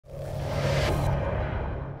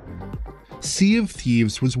Sea of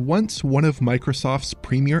Thieves was once one of Microsoft's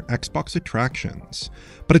premier Xbox attractions,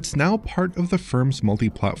 but it's now part of the firm's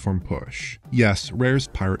multi-platform push. Yes, Rare's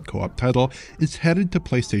pirate co-op title is headed to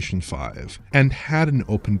PlayStation 5, and had an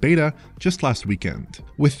open beta just last weekend.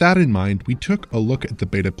 With that in mind, we took a look at the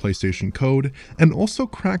beta PlayStation code, and also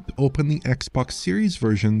cracked open the Xbox Series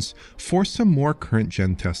versions for some more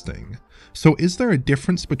current-gen testing. So is there a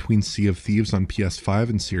difference between Sea of Thieves on PS5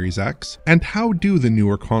 and Series X? And how do the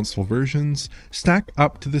newer console versions stack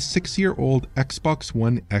up to the 6-year-old Xbox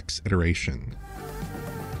One X iteration?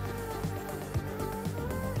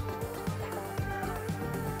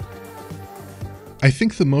 I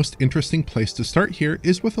think the most interesting place to start here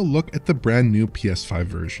is with a look at the brand new PS5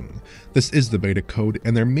 version. This is the beta code,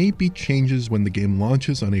 and there may be changes when the game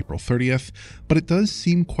launches on April 30th, but it does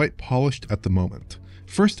seem quite polished at the moment.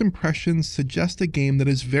 First impressions suggest a game that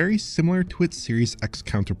is very similar to its Series X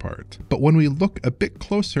counterpart, but when we look a bit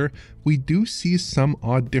closer, we do see some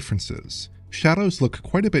odd differences. Shadows look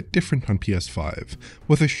quite a bit different on PS5,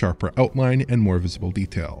 with a sharper outline and more visible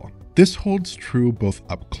detail. This holds true both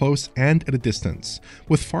up close and at a distance,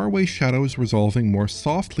 with faraway shadows resolving more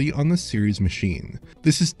softly on the Series machine.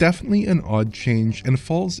 This is definitely an odd change and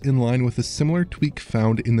falls in line with a similar tweak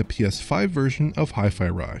found in the PS5 version of Hi-Fi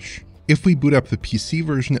Rush. If we boot up the PC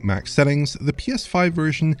version at max settings, the PS5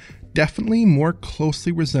 version definitely more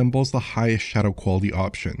closely resembles the highest shadow quality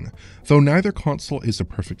option, though neither console is a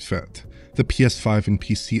perfect fit. The PS5 and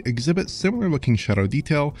PC exhibit similar looking shadow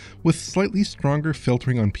detail with slightly stronger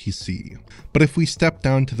filtering on PC. But if we step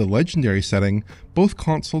down to the legendary setting, both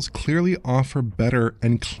consoles clearly offer better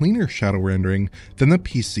and cleaner shadow rendering than the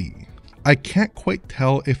PC. I can't quite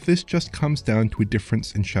tell if this just comes down to a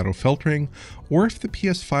difference in shadow filtering, or if the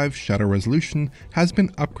PS5 shadow resolution has been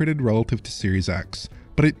upgraded relative to Series X,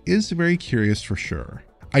 but it is very curious for sure.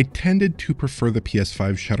 I tended to prefer the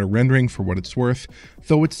PS5 shadow rendering for what it's worth,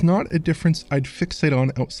 though it's not a difference I'd fixate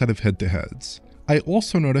on outside of head-to-heads. I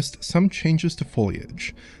also noticed some changes to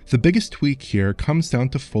foliage. The biggest tweak here comes down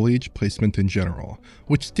to foliage placement in general,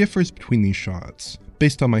 which differs between these shots.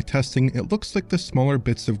 Based on my testing, it looks like the smaller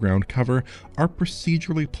bits of ground cover are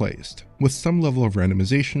procedurally placed, with some level of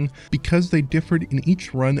randomization, because they differed in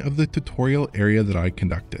each run of the tutorial area that I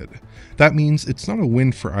conducted. That means it's not a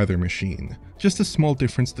win for either machine, just a small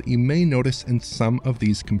difference that you may notice in some of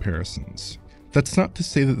these comparisons. That's not to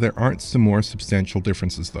say that there aren't some more substantial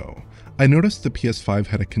differences though. I noticed the PS5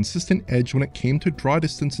 had a consistent edge when it came to draw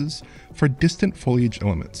distances for distant foliage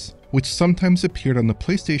elements, which sometimes appeared on the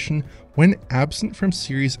PlayStation when absent from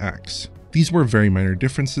Series X. These were very minor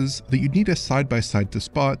differences that you'd need a side-by-side to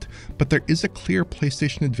spot, but there is a clear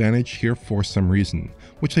PlayStation advantage here for some reason,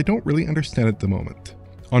 which I don't really understand at the moment.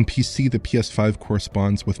 On PC, the PS5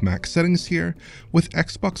 corresponds with max settings here, with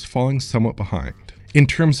Xbox falling somewhat behind. In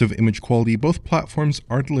terms of image quality, both platforms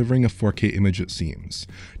are delivering a 4K image it seems.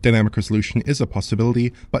 Dynamic resolution is a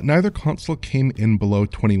possibility, but neither console came in below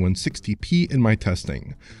 2160p in my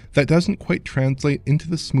testing. That doesn't quite translate into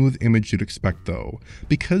the smooth image you'd expect though,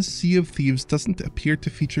 because Sea of Thieves doesn't appear to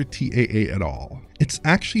feature TAA at all. It's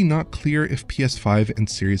actually not clear if PS5 and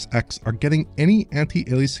Series X are getting any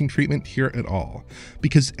anti-aliasing treatment here at all,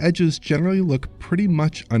 because edges generally look pretty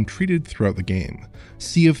much untreated throughout the game.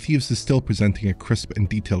 Sea of Thieves is still presenting a crisp and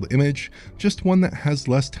detailed image, just one that has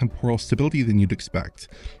less temporal stability than you'd expect,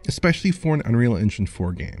 especially for an Unreal Engine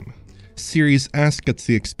 4 game. Series S gets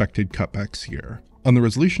the expected cutbacks here. On the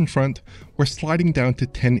resolution front, we're sliding down to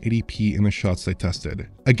 1080p in the shots I tested,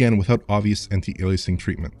 again without obvious anti-aliasing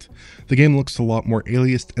treatment. The game looks a lot more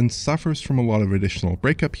aliased and suffers from a lot of additional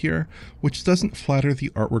breakup here, which doesn't flatter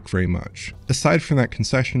the artwork very much. Aside from that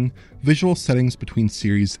concession, visual settings between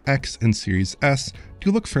Series X and Series S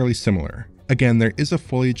do look fairly similar. Again, there is a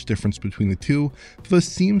foliage difference between the two, though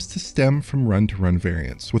this seems to stem from run-to-run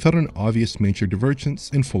variance, without an obvious major divergence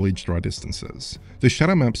in foliage draw distances. The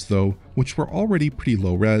shadow maps though, which were already pretty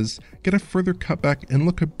low res, get a further cutback and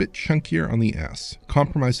look a bit chunkier on the S,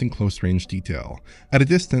 compromising close range detail. At a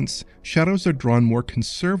distance, shadows are drawn more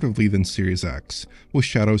conservatively than Series X, with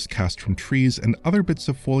shadows cast from trees and other bits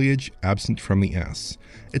of foliage absent from the S.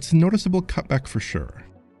 It's a noticeable cutback for sure.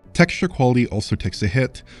 Texture quality also takes a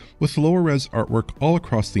hit, with lower res artwork all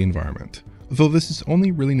across the environment, though this is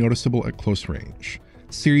only really noticeable at close range.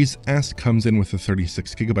 Series S comes in with a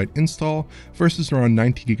 36GB install versus around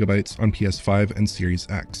 90GB on PS5 and Series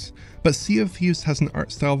X, but Sea of Thieves has an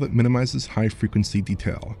art style that minimizes high frequency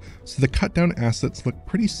detail, so the cut down assets look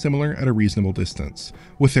pretty similar at a reasonable distance,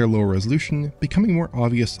 with their lower resolution becoming more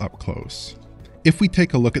obvious up close. If we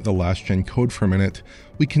take a look at the last gen code for a minute,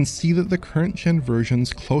 we can see that the current gen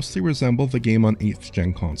versions closely resemble the game on 8th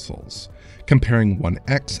gen consoles. Comparing One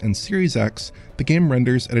X and Series X, the game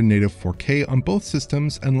renders at a native 4K on both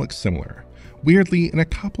systems and looks similar. Weirdly, in a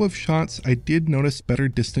couple of shots, I did notice better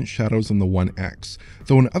distant shadows on the One X,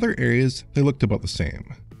 though in other areas, they looked about the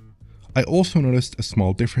same. I also noticed a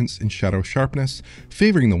small difference in shadow sharpness,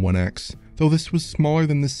 favoring the One X, though this was smaller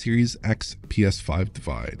than the Series X PS5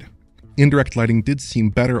 divide. Indirect lighting did seem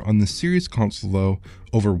better on the Series console though,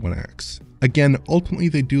 over One X. Again, ultimately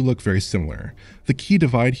they do look very similar. The key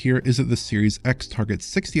divide here is that the Series X targets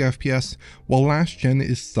 60 FPS, while last gen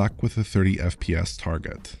is stuck with a 30 FPS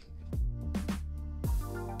target.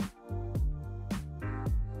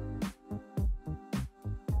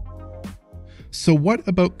 So what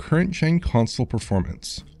about current gen console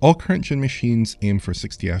performance? All current gen machines aim for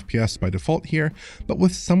 60 FPS by default here, but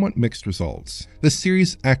with somewhat mixed results. The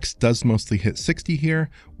Series X does mostly hit 60 here,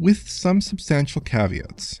 with some substantial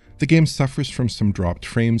caveats. The game suffers from some dropped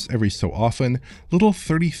frames every so often, little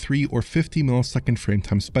 33 or 50 millisecond frame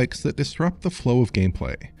time spikes that disrupt the flow of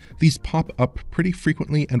gameplay. These pop up pretty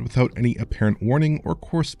frequently and without any apparent warning or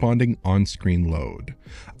corresponding on-screen load.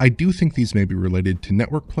 I do think these may be related to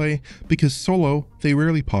network play, because solo, they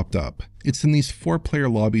rarely popped up. It's in these 4-player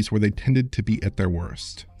lobbies where they tended to be at their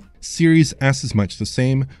worst. Series S is much the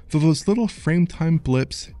same, though those little frame time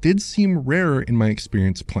blips did seem rarer in my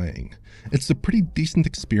experience playing. It's a pretty decent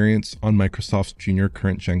experience on Microsoft's junior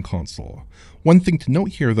current gen console. One thing to note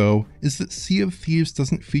here though is that Sea of Thieves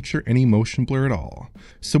doesn't feature any motion blur at all,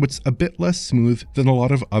 so it's a bit less smooth than a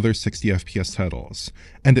lot of other 60 FPS titles,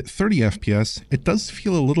 and at 30 FPS it does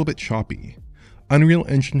feel a little bit choppy. Unreal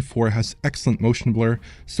Engine 4 has excellent motion blur,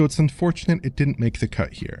 so it's unfortunate it didn't make the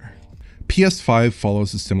cut here. PS5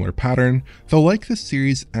 follows a similar pattern, though like the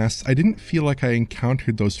Series S, I didn't feel like I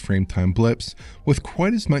encountered those frame time blips with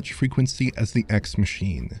quite as much frequency as the X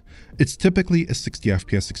machine. It's typically a 60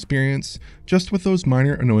 FPS experience, just with those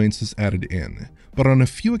minor annoyances added in, but on a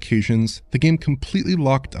few occasions, the game completely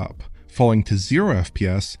locked up, falling to 0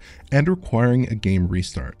 FPS and requiring a game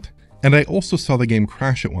restart. And I also saw the game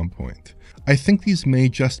crash at one point. I think these may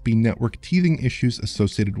just be network teething issues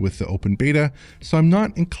associated with the open beta, so I'm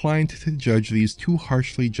not inclined to judge these too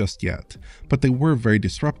harshly just yet, but they were very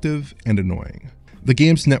disruptive and annoying. The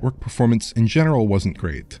game's network performance in general wasn't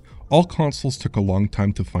great. All consoles took a long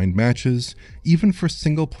time to find matches, even for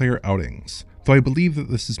single-player outings, though I believe that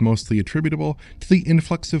this is mostly attributable to the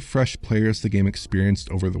influx of fresh players the game experienced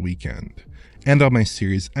over the weekend. And on my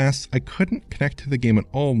Series S, I couldn't connect to the game at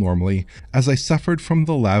all normally, as I suffered from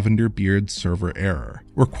the Lavender Beard server error,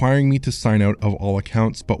 requiring me to sign out of all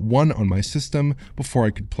accounts but one on my system before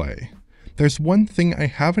I could play. There's one thing I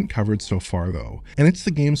haven't covered so far though, and it's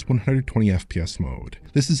the game's 120 FPS mode.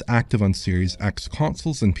 This is active on Series X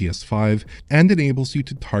consoles and PS5, and enables you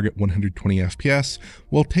to target 120 FPS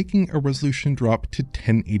while taking a resolution drop to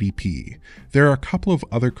 1080p. There are a couple of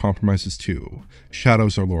other compromises too.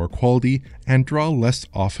 Shadows are lower quality, and draw less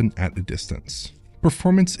often at a distance.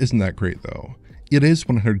 Performance isn't that great though. It is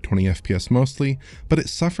 120 FPS mostly, but it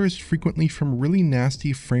suffers frequently from really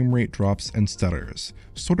nasty frame rate drops and stutters,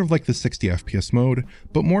 sort of like the 60 FPS mode,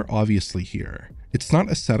 but more obviously here. It's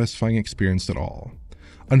not a satisfying experience at all.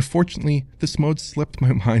 Unfortunately, this mode slipped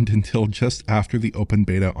my mind until just after the open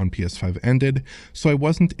beta on PS5 ended, so I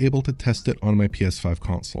wasn't able to test it on my PS5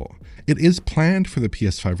 console. It is planned for the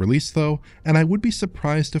PS5 release though, and I would be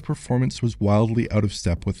surprised if performance was wildly out of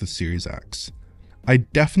step with the Series X.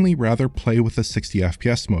 I'd definitely rather play with the 60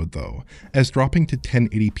 FPS mode though, as dropping to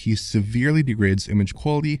 1080p severely degrades image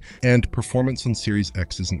quality and performance on Series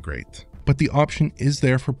X isn't great. But the option is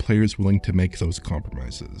there for players willing to make those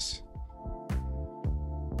compromises.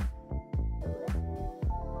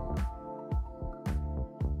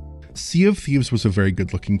 Sea of Thieves was a very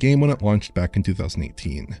good looking game when it launched back in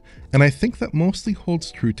 2018, and I think that mostly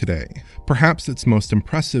holds true today. Perhaps its most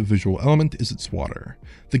impressive visual element is its water.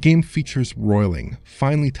 The game features roiling,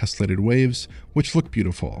 finely tessellated waves, which look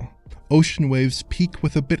beautiful. Ocean waves peak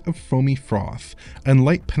with a bit of foamy froth, and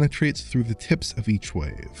light penetrates through the tips of each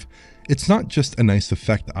wave. It's not just a nice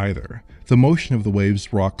effect either. The motion of the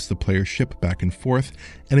waves rocks the player's ship back and forth,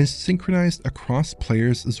 and is synchronized across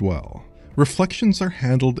players as well. Reflections are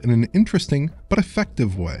handled in an interesting but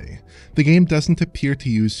effective way. The game doesn't appear to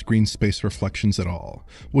use screen space reflections at all,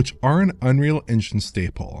 which are an Unreal Engine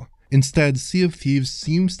staple. Instead, Sea of Thieves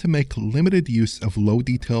seems to make limited use of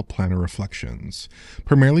low-detail planar reflections,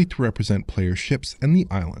 primarily to represent player ships and the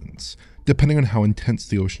islands. Depending on how intense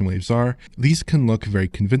the ocean waves are, these can look very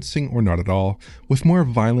convincing or not at all, with more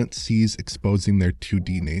violent seas exposing their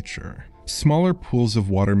 2D nature. Smaller pools of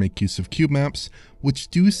water make use of cube maps, which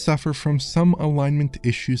do suffer from some alignment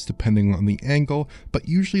issues depending on the angle, but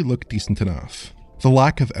usually look decent enough. The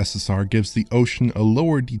lack of SSR gives the ocean a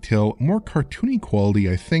lower detail, more cartoony quality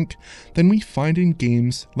I think, than we find in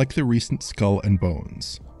games like the recent Skull and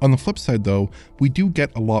Bones. On the flip side though, we do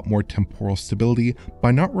get a lot more temporal stability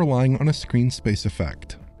by not relying on a screen space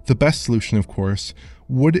effect. The best solution, of course,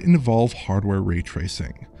 would involve hardware ray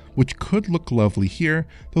tracing, which could look lovely here,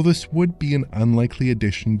 though this would be an unlikely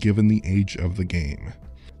addition given the age of the game.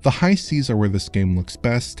 The high seas are where this game looks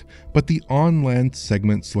best, but the on-land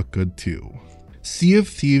segments look good too. Sea of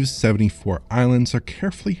Thieves' 74 islands are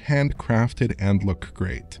carefully handcrafted and look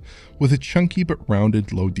great, with a chunky but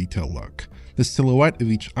rounded low detail look. The silhouette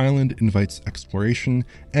of each island invites exploration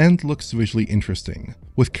and looks visually interesting,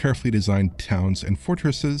 with carefully designed towns and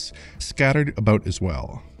fortresses scattered about as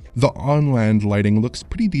well. The on-land lighting looks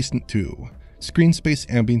pretty decent too. Screen space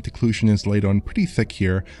ambient occlusion is laid on pretty thick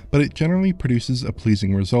here, but it generally produces a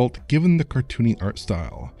pleasing result given the cartoony art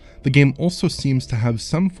style. The game also seems to have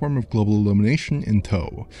some form of global illumination in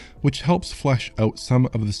tow, which helps flesh out some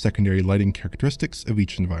of the secondary lighting characteristics of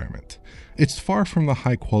each environment. It's far from the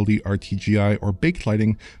high-quality RTGI or baked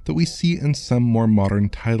lighting that we see in some more modern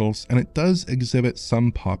titles, and it does exhibit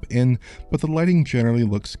some pop-in, but the lighting generally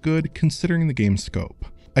looks good considering the game's scope.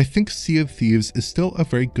 I think Sea of Thieves is still a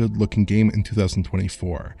very good looking game in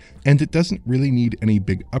 2024, and it doesn't really need any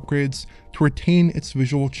big upgrades to retain its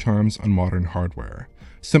visual charms on modern hardware.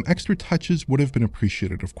 Some extra touches would have been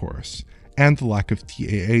appreciated, of course, and the lack of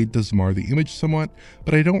TAA does mar the image somewhat,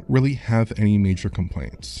 but I don't really have any major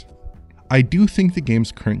complaints. I do think the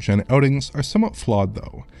game's current gen outings are somewhat flawed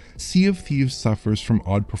though. Sea of Thieves suffers from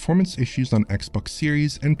odd performance issues on Xbox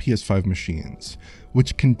Series and PS5 machines,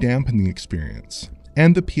 which can dampen the experience.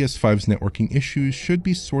 And the PS5's networking issues should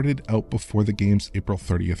be sorted out before the game's April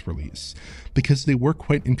 30th release, because they were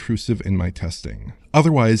quite intrusive in my testing.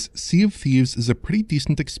 Otherwise, Sea of Thieves is a pretty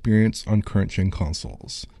decent experience on current-gen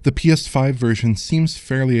consoles. The PS5 version seems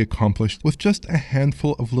fairly accomplished with just a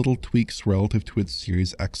handful of little tweaks relative to its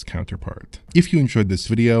Series X counterpart. If you enjoyed this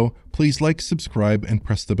video, please like, subscribe, and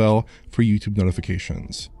press the bell for YouTube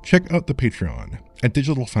notifications. Check out the Patreon at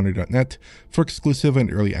digitalfoundry.net for exclusive and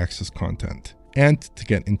early access content. And to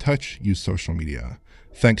get in touch, use social media.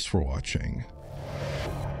 Thanks for watching.